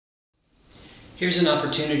Here's an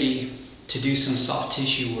opportunity to do some soft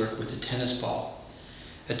tissue work with a tennis ball.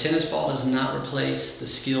 A tennis ball does not replace the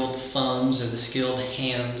skilled thumbs or the skilled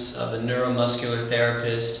hands of a neuromuscular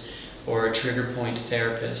therapist or a trigger point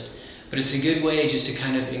therapist, but it's a good way just to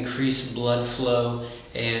kind of increase blood flow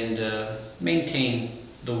and maintain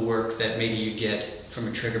the work that maybe you get from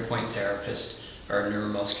a trigger point therapist or a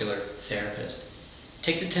neuromuscular therapist.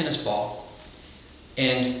 Take the tennis ball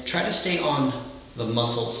and try to stay on the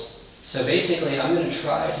muscles. So basically, I'm going to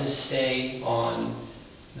try to stay on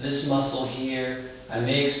this muscle here. I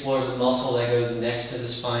may explore the muscle that goes next to the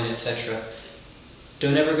spine, etc.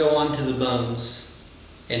 Don't ever go onto the bones,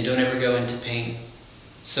 and don't ever go into pain.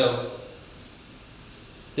 So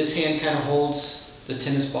this hand kind of holds the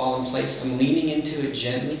tennis ball in place. I'm leaning into it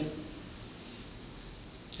gently,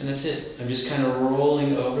 and that's it. I'm just kind of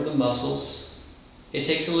rolling over the muscles. It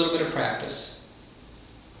takes a little bit of practice.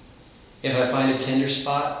 If I find a tender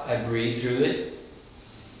spot, I breathe through it.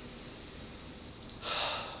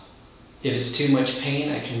 If it's too much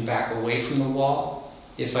pain, I can back away from the wall.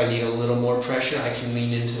 If I need a little more pressure, I can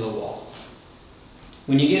lean into the wall.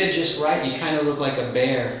 When you get it just right, you kind of look like a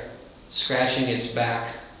bear scratching its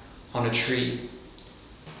back on a tree.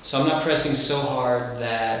 So I'm not pressing so hard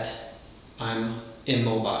that I'm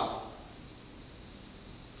immobile.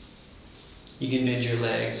 You can bend your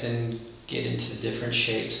legs and get into different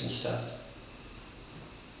shapes and stuff.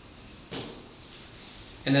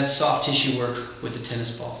 And that's soft tissue work with the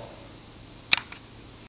tennis ball.